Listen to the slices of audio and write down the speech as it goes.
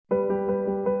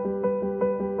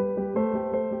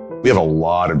We have a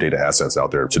lot of data assets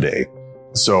out there today.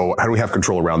 So how do we have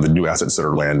control around the new assets that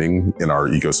are landing in our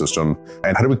ecosystem?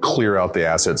 And how do we clear out the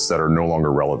assets that are no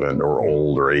longer relevant or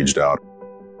old or aged out?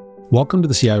 Welcome to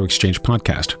the CIO Exchange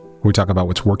podcast, where we talk about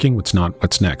what's working, what's not,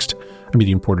 what's next. I'm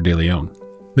Medium Porter de Leon.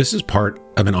 This is part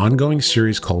of an ongoing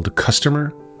series called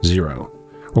Customer Zero,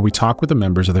 where we talk with the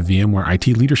members of the VMware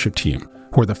IT leadership team,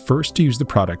 who are the first to use the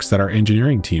products that our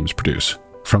engineering teams produce,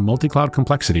 from multi-cloud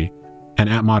complexity and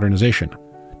app modernization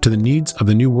to the needs of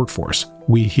the new workforce.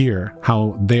 We hear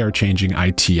how they are changing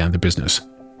IT and the business.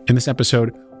 In this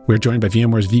episode, we're joined by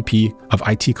VMware's VP of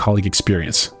IT Colleague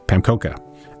Experience, Pam Cocca,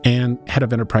 and Head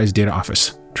of Enterprise Data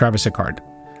Office, Travis Icard,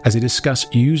 as they discuss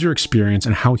user experience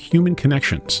and how human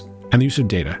connections and the use of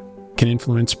data can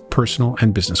influence personal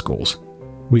and business goals.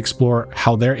 We explore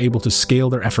how they're able to scale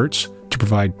their efforts to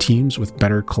provide teams with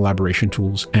better collaboration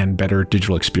tools and better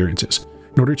digital experiences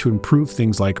in order to improve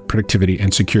things like productivity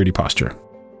and security posture.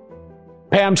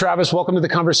 Pam, Travis, welcome to the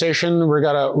conversation. We've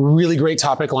got a really great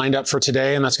topic lined up for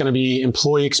today, and that's going to be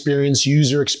employee experience,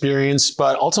 user experience.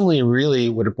 But ultimately, really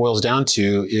what it boils down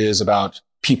to is about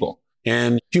people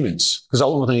and humans. Because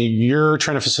ultimately, you're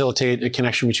trying to facilitate a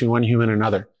connection between one human and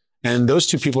another. And those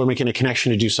two people are making a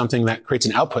connection to do something that creates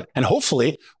an output. And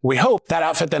hopefully, we hope that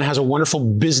output then has a wonderful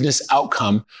business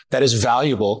outcome that is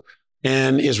valuable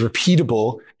and is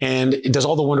repeatable, and it does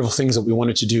all the wonderful things that we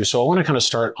want it to do. So I want to kind of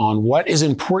start on what is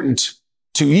important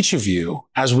to each of you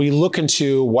as we look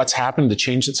into what's happened, the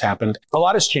change that's happened. A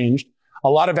lot has changed. A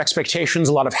lot of expectations,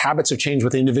 a lot of habits have changed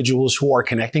with individuals who are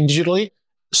connecting digitally.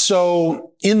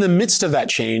 So in the midst of that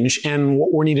change and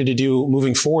what we're needed to do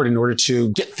moving forward in order to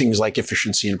get things like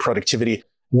efficiency and productivity,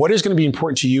 what is going to be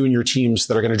important to you and your teams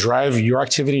that are going to drive your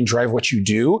activity and drive what you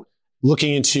do,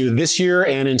 looking into this year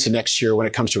and into next year when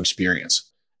it comes to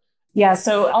experience? Yeah,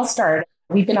 so I'll start.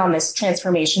 We've been on this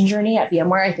transformation journey at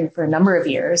VMware, I think, for a number of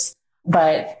years.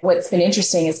 But what's been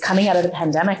interesting is coming out of the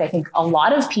pandemic, I think a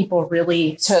lot of people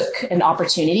really took an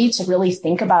opportunity to really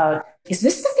think about, is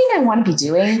this the thing I want to be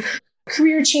doing?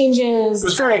 Career changes. It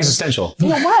was very existential. It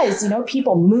was,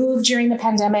 people moved during the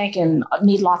pandemic and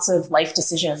made lots of life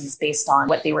decisions based on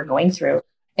what they were going through.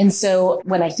 And so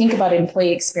when I think about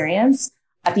employee experience,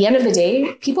 at the end of the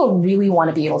day, people really want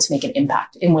to be able to make an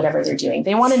impact in whatever they're doing.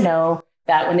 They want to know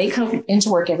that when they come into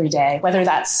work every day, whether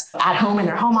that's at home in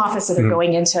their home office or they're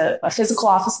going into a physical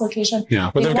office location. Yeah,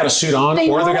 whether they've got a suit on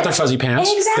or they've got their fuzzy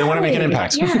pants, exactly. They want to make an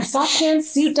impact. Yeah, soft pants,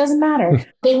 suit, doesn't matter.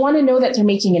 They want to know that they're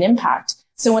making an impact.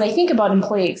 So when I think about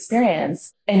employee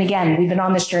experience, and again, we've been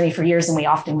on this journey for years and we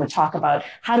often would talk about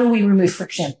how do we remove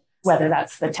friction, whether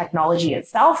that's the technology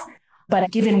itself. But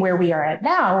given where we are at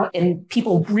now and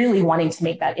people really wanting to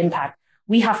make that impact,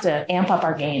 we have to amp up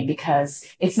our game because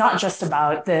it's not just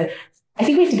about I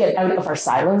think we have to get out of our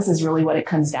silos is really what it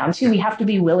comes down to. We have to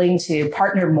be willing to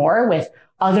partner more with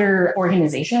other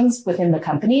organizations within the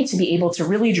company to be able to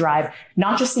really drive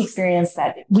not just the experience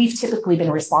that we've typically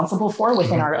been responsible for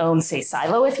within our own, say,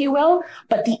 silo, if you will,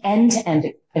 but the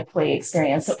end-to-end employee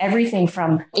experience. So everything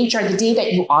from HR, the day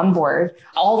that you onboard,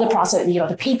 all the process,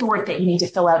 the paperwork that you need to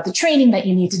fill out, the training that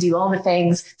you need to do, all the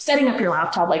things, setting up your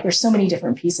laptop, there's so many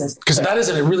different pieces. Because that is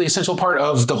a really essential part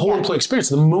of the whole employee experience.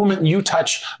 The moment you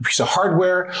touch a piece of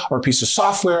hardware or a piece of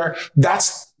software,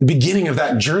 that's the beginning of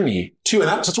that journey too. And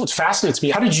that's what fascinates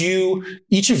me. How did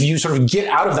each of you sort of get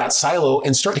out of that silo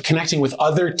and start connecting with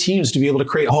other teams to be able to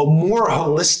create a more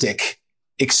holistic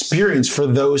experience for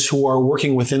those who are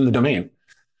working within the domain?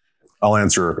 I'll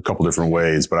answer a couple different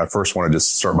ways, but I first want to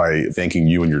just start by thanking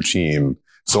you and your team.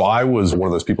 So I was one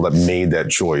of those people that made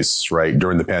that choice, right,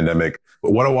 during the pandemic.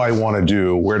 What do I want to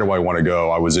do? Where do I want to go?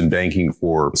 I was in banking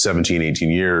for 17, 18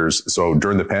 years. So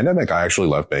during the pandemic, I actually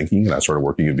left banking and I started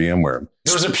working at VMware.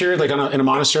 There was a period in a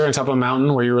monastery on top of a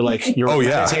mountain where you were levitating.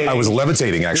 I was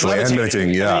levitating actually and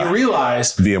meditating. Yeah. And you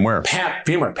realized VMware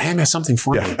Pam has something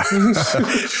for me.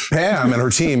 Pam and her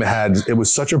team it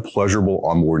was such a pleasurable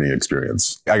onboarding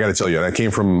experience. I got to tell you, I came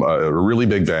from a really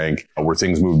big bank where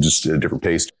things moved just at a different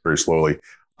pace, very slowly.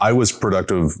 I was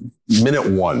productive minute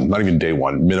one, not even day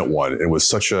one, minute one. It was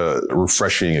such a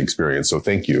refreshing experience. So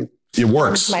thank you. It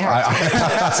works.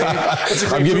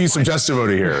 I'm giving you some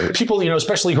testimony here. People,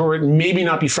 especially who are maybe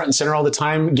not be front and center all the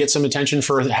time, get some attention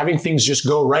for having things just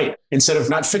go right. Instead of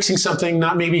not fixing something,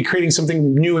 not maybe creating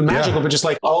something new and magical, but just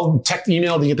I'll tech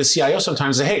email to get the CIO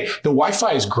sometimes and say, hey, the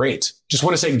Wi-Fi is great. Just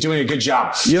want to say doing a good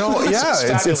job.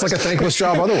 It's like a thankless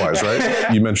job otherwise,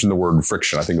 right? You mentioned the word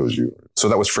friction. I think it was you. So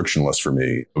that was frictionless for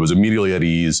me. It was immediately at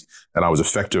ease and I was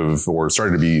effective or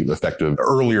started to be effective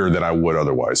earlier than I would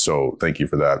otherwise. So thank you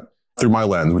for that. Through my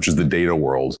lens, which is the data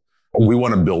world, we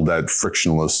want to build that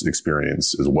frictionless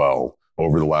experience as well.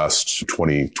 over the last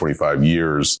 20, 25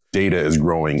 years, data is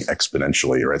growing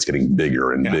exponentially, right? It's getting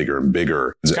bigger and bigger and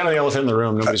bigger. It's kind of the elephant in the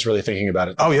room. Nobody's really thinking about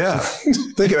it. Oh, yeah.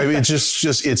 It's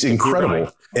just, it's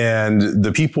incredible. And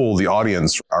the people, the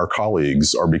audience, our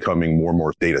colleagues are becoming more and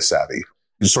more data savvy.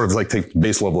 Just sort of like take the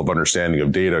base level of understanding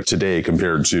of data today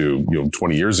compared to,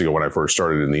 20 years ago when I first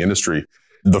started in the industry.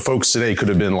 The folks today could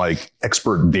have been like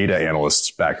expert data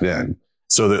analysts back then.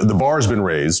 So the bar has been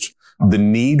raised. The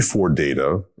need for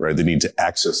data, right? The need to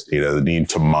access data, the need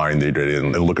to mine their data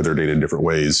and look at their data in different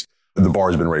ways. The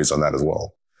bar has been raised on that as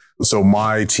well. So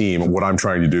my team, what I'm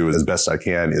trying to do as best I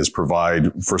can is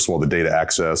provide, first of all, the data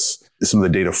access, some of the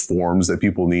data forms that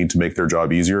people need to make their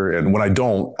job easier. And when I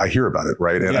don't, I hear about it,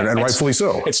 right? And rightfully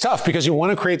so. It's tough because you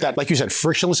want to create that, like you said,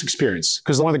 frictionless experience.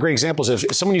 Because one of the great examples is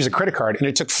if someone used a credit card and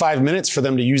it took 5 minutes for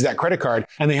them to use that credit card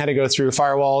and they had to go through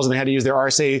firewalls and they had to use their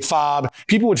RSA fob,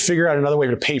 people would figure out another way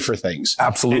to pay for things.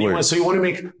 Absolutely. So you want to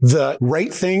make the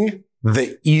right thing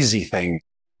the easy thing.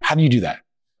 How do you do that?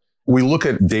 We look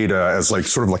at data as like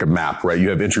sort of like a map, right? You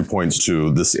have entry points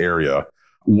to this area.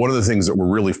 One of the things that we're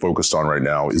really focused on right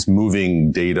now is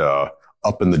moving data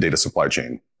up in the data supply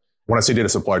chain. When I say data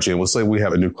supply chain, let's say we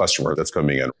have a new customer that's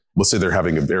coming in. Let's say they're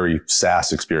having a very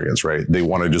SaaS experience, right? They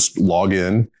want to just log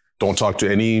in, don't talk to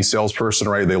any salesperson,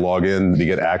 right? They log in, they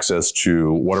get access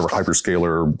to whatever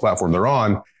hyperscaler platform they're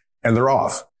on, and they're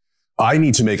off. I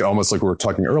need to make it almost like we were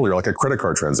talking earlier, like a credit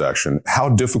card transaction. How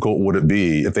difficult would it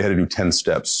be if they had to do 10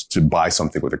 steps to buy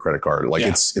something with a credit card? Like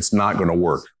it's not going to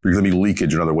work. There's going to be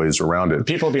leakage and other ways around it.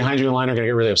 People behind you in line are going to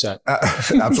get really upset.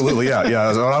 Absolutely. Yeah.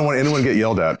 I don't want anyone to get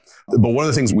yelled at. But one of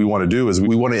the things we want to do is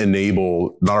we want to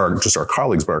enable not just our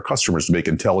colleagues, but our customers to make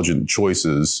intelligent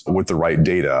choices with the right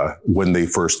data when they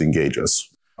first engage us.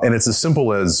 And it's as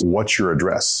simple as, what's your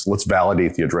address? Let's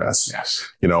validate the address. Yes.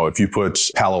 If you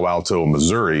put Palo Alto,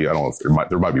 Missouri, I don't know if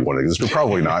there might be one of these, but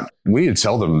probably not. We need to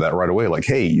tell them that right away, like,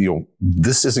 hey,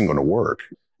 this isn't going to work.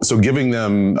 So giving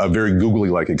them a very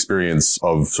Googly-like experience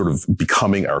of sort of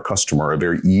becoming our customer, a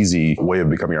very easy way of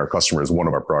becoming our customer, is one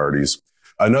of our priorities.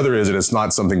 Another is, and it's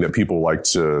not something that people like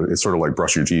to, it's sort of like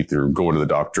brush your teeth or going to the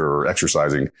doctor or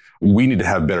exercising. We need to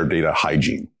have better data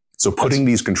hygiene. So putting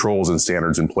these controls and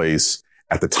standards in place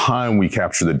at the time we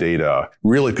capture the data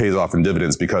really pays off in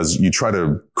dividends, because you try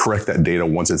to correct that data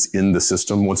once it's in the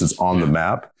system, once it's on the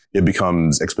map, it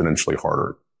becomes exponentially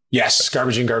harder. Yes.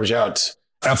 Garbage in, garbage out.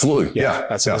 Absolutely. Yeah.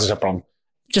 That's a problem.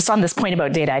 Just on this point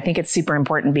about data, I think it's super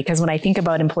important, because when I think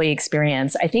about employee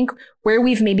experience, I think where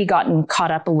we've maybe gotten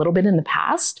caught up a little bit in the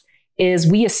past is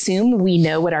we assume we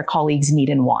know what our colleagues need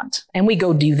and want, and we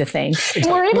go do the thing. And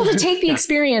we're able to take the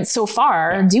experience so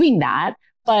far doing that.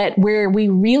 But where we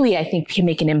really, I think, can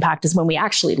make an impact is when we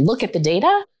actually look at the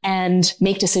data and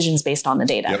make decisions based on the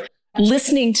data. Yep.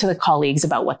 Listening to the colleagues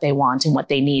about what they want and what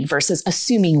they need versus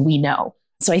assuming we know.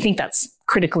 So I think that's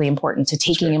critically important to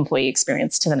taking employee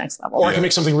experience to the next level. Or I can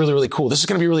make something really, really cool. This is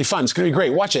going to be really fun. It's going to be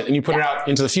great. Watch it. And you put it out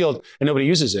into the field and nobody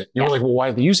uses it. You're like, well, why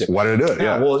did they use it? Why did I do it?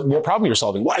 Yeah. Well, what problem you're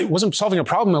solving? Well, I wasn't solving a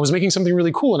problem. I was making something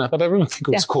really cool. And I thought everyone would think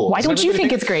it was cool. Why don't you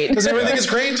think it's great? Does everyone think it's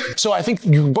great? So I think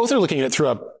you both are looking at it through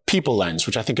a people lens,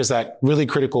 which I think is that really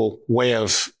critical way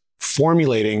of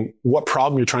formulating what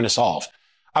problem you're trying to solve.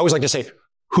 I always like to say,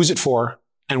 who's it for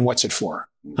and what's it for?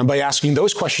 And by asking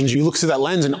those questions, you look through that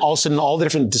lens, and all of a sudden, all the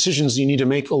different decisions you need to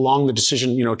make along the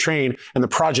decision, train and the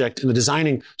project and the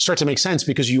designing start to make sense,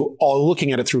 because you are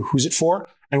looking at it through who's it for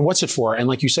and what's it for. And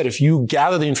like you said, if you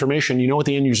gather the information, you know what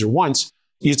the end user wants,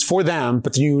 it's for them,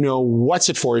 but then you know what's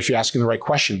it for if you're asking the right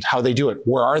questions, how they do it,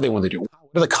 where are they when they do it,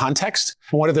 what are the context,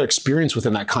 and what are their experience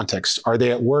within that context? Are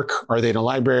they at work? Are they in a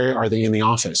library? Are they in the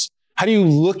office? How do you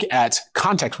look at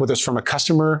context, whether it's from a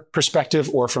customer perspective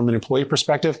or from an employee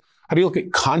perspective? How do you look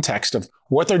at context of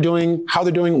what they're doing, how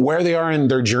they're doing, where they are in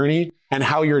their journey, and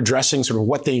how you're addressing sort of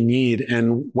what they need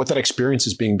and what that experience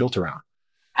is being built around?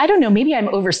 I don't know, maybe I'm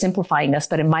oversimplifying this,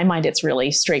 but in my mind, it's really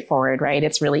straightforward, right?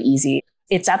 It's really easy.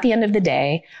 It's at the end of the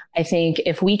day, I think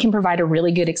if we can provide a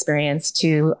really good experience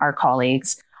to our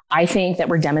colleagues, I think that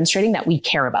we're demonstrating that we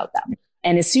care about them.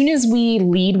 And as soon as we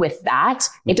lead with that,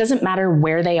 it doesn't matter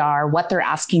where they are, what they're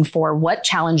asking for, what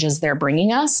challenges they're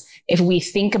bringing us. If we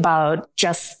think about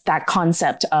just that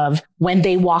concept of when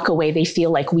they walk away, they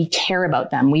feel like we care about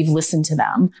them, we've listened to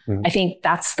them. I think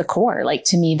that's the core. Like,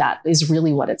 to me, that is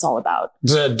really what it's all about.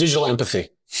 It's a digital empathy.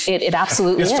 It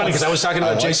absolutely is. It's funny because I was talking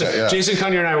about Jason. Jason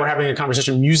Conyer and I were having a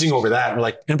conversation musing over that. We're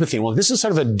like, empathy. Well, this is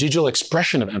sort of a digital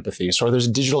expression of empathy. So there's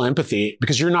a digital empathy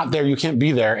because you're not there. You can't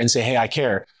be there and say, hey, I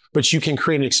care. But you can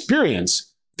create an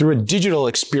experience through a digital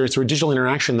experience, through a digital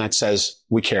interaction that says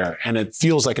we care. And it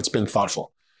feels like it's been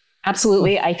thoughtful.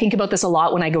 Absolutely. I think about this a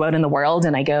lot when I go out in the world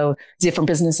and I go to different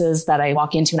businesses that I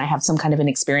walk into and I have some kind of an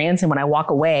experience. And when I walk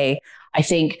away, I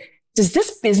think, does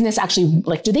this business actually,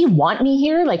 like, do they want me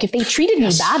here? Like, if they treated me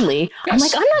badly, I'm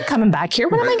like, I'm not coming back here.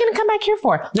 What am I going to come back here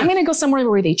for? I'm going to go somewhere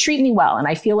where they treat me well and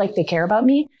I feel like they care about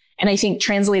me. And I think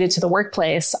translated to the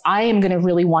workplace, I am going to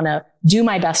really want to do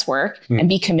my best work and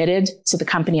be committed to the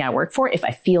company I work for if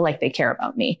I feel like they care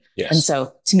about me. Yes. And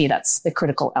so to me, that's the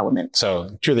critical element.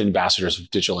 So you're the ambassadors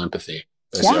of digital empathy.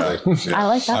 Yeah. I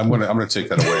like that. I'm gonna take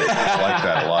that away. I like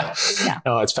that a lot. Yeah.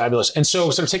 Oh, it's fabulous. And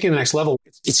so sort of taking the next level,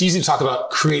 it's easy to talk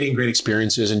about creating great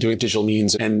experiences and doing digital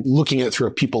means and looking at it through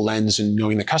a people lens and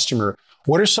knowing the customer.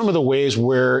 What are some of the ways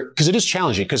where, because it is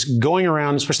challenging, because going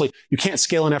around, especially, you can't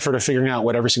scale an effort of figuring out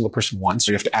what every single person wants.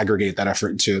 So you have to aggregate that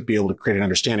effort to be able to create an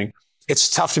understanding. It's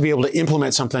tough to be able to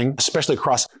implement something, especially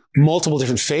across multiple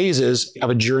different phases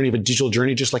of a journey, of a digital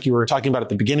journey, just like you were talking about at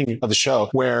the beginning of the show,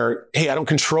 where, hey, I don't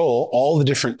control all the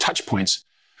different touch points.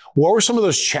 What were some of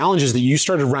those challenges that you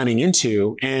started running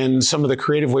into and some of the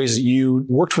creative ways that you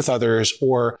worked with others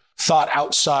or thought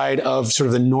outside of sort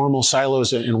of the normal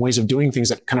silos and ways of doing things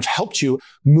that kind of helped you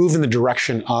move in the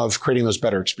direction of creating those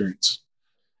better experiences?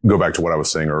 Go back to what I was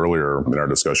saying earlier in our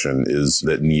discussion is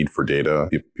that need for data.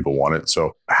 People want it.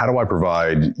 So how do I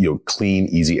provide, clean,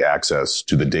 easy access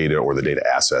to the data or the data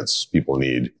assets people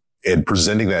need? And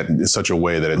presenting that in such a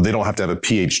way that they don't have to have a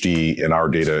PhD in our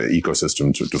data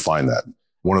ecosystem to find that.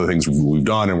 One of the things we've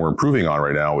done and we're improving on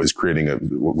right now is creating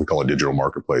what we call a digital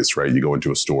marketplace, right? You go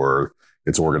into a store,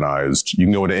 it's organized. You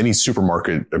can go into any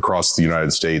supermarket across the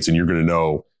United States and you're going to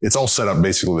know it's all set up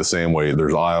basically the same way.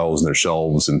 There's aisles and there's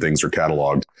shelves and things are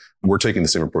cataloged. We're taking the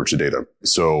same approach to data.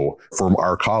 So for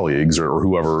our colleagues or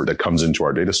whoever that comes into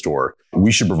our data store,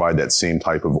 we should provide that same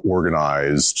type of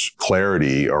organized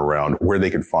clarity around where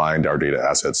they can find our data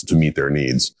assets to meet their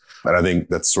needs. And I think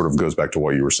that sort of goes back to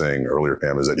what you were saying earlier,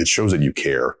 Pam, is that it shows that you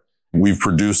care. We've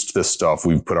produced this stuff.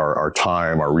 We've put our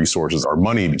time, our resources, our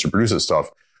money to produce this stuff.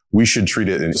 We should treat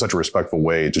it in such a respectful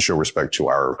way to show respect to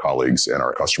our colleagues and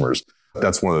our customers.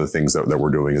 That's one of the things that we're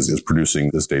doing is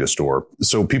producing this data store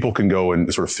so people can go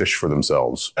and sort of fish for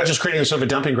themselves. Just creating sort of a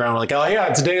dumping ground. Like, oh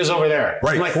yeah, the data's over there.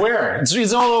 Right. I'm like, where? It's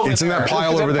all over there. It's in that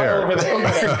pile over there.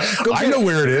 I know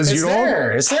where it is. It's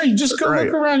there. It's there. You just go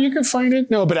look around. You can find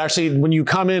it. No, but actually when you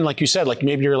come in, like you said, like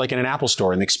maybe you're like in an Apple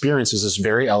store and the experience is this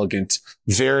very elegant,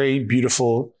 very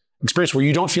beautiful experience where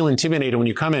you don't feel intimidated when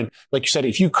you come in. Like you said,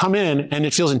 if you come in and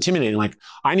it feels intimidating, like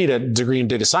I need a degree in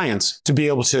data science to be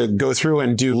able to go through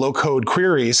and do low code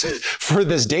queries for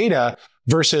this data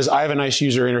versus I have a nice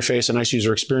user interface, a nice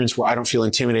user experience where I don't feel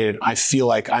intimidated. I feel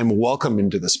like I'm welcome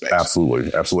into the space.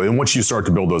 Absolutely. Absolutely. And once you start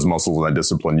to build those muscles and that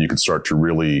discipline, you can start to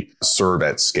really serve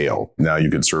at scale. Now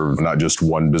you can serve not just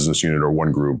one business unit or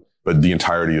one group, but the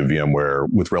entirety of VMware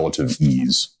with relative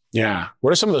ease. Yeah.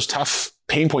 What are some of those tough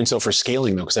pain points though for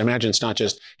scaling though? Because I imagine it's not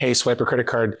just, hey, swipe a credit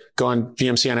card, go on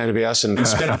VMC on AWS and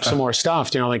spin up some more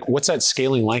stuff. Like what's that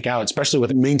scaling like out, especially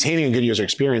with maintaining a good user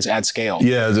experience at scale?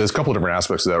 Yeah, there's a couple of different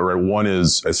aspects of that, right? One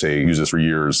is, I say, use this for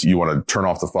years. You want to turn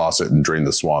off the faucet and drain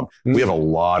the swamp. Mm-hmm. We have a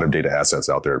lot of data assets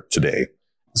out there today.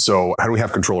 So how do we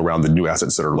have control around the new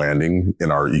assets that are landing in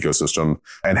our ecosystem?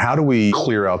 And how do we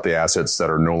clear out the assets that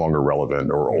are no longer relevant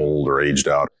or old or aged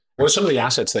out? What are some of the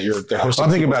assets that you're hosting?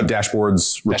 I'm thinking about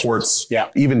dashboards, reports,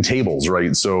 even tables,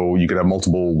 right? So you could have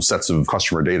multiple sets of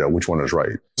customer data. Which one is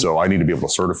right? So I need to be able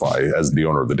to certify as the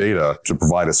owner of the data to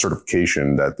provide a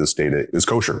certification that this data is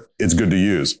kosher. It's good to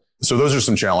use. So those are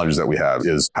some challenges that we have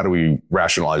is how do we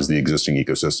rationalize the existing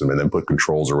ecosystem and then put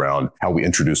controls around how we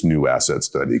introduce new assets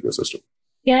to that ecosystem?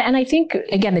 Yeah. And I think,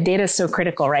 again, the data is so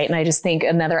critical, right? And I just think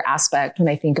another aspect when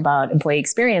I think about employee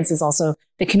experience is also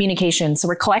the communication. So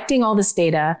we're collecting all this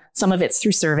data. Some of it's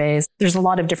through surveys. There's a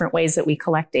lot of different ways that we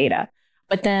collect data.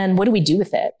 But then what do we do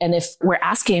with it? And if we're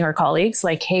asking our colleagues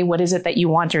like, hey, what is it that you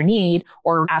want or need?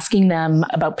 Or asking them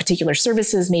about particular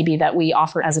services maybe that we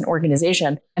offer as an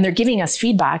organization, and they're giving us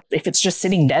feedback. If it's just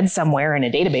sitting dead somewhere in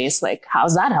a database, like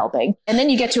how's that helping? And then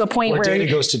you get to a point where data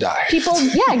goes to die. People,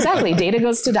 yeah, exactly. Data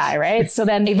goes to die, right? So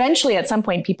then eventually at some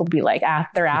point people be like,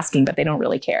 they're asking, but they don't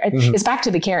really care. Mm-hmm. It's back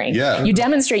to the caring. Yeah. You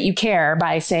demonstrate you care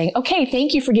by saying, okay,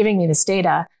 thank you for giving me this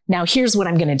data. Now here's what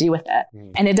I'm going to do with it.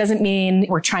 And it doesn't mean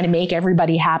we're trying to make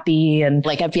everybody happy. And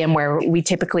like at VMware, we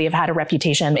typically have had a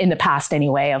reputation in the past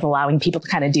anyway of allowing people to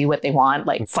kind of do what they want,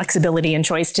 like flexibility and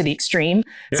choice to the extreme.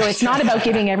 So it's not about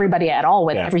giving everybody at all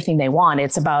with everything they want.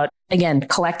 It's about, again,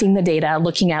 collecting the data,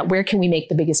 looking at where can we make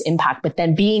the biggest impact, but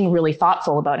then being really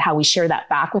thoughtful about how we share that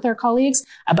back with our colleagues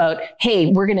about, hey,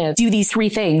 we're going to do these 3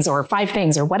 things or 5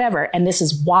 things or whatever. And this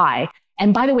is why.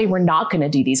 And by the way, we're not going to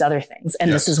do these other things. And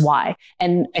Yes. this is why.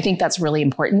 And I think that's really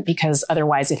important because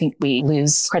otherwise I think we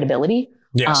lose credibility.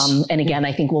 Yes. And again,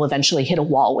 I think we'll eventually hit a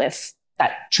wall with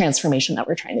that transformation that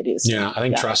we're trying to do. So, Yeah, I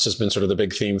think trust has been sort of the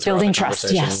big theme throughout Building the trust,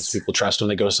 conversations. yes. People trust when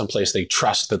they go someplace, they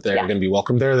trust that they're Yeah. going to be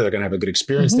welcome there, they're going to have a good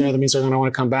experience there. That means they're going to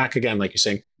want to come back again. Like you're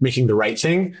saying, making the right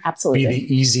thing, absolutely. be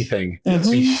the easy thing,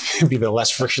 be the less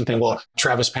friction thing. Well,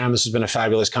 Travis, Pam, this has been a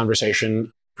fabulous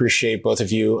conversation. Appreciate both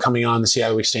of you coming on the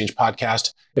CIO Exchange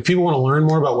podcast. If people want to learn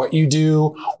more about what you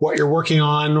do, what you're working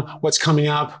on, what's coming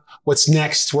up, what's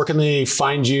next, where can they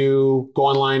find you? Go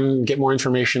online, get more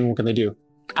information. What can they do?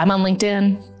 I'm on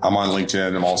LinkedIn. I'm on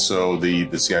LinkedIn. I'm also the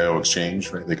CIO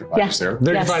Exchange, right? They can find us there.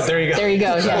 There, Yes. there you go. There you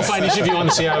go. We'll Yes. find each of you on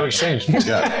the CIO Exchange.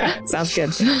 Yeah. Sounds good.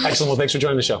 Excellent. Well, thanks for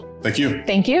joining the show. Thank you.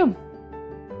 Thank you.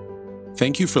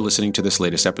 Thank you for listening to this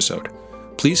latest episode.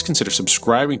 Please consider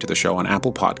subscribing to the show on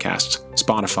Apple Podcasts,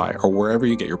 Spotify, or wherever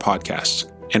you get your podcasts.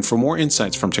 And for more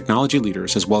insights from technology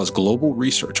leaders as well as global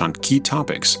research on key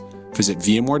topics, visit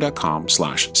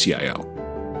vmware.com/CIO.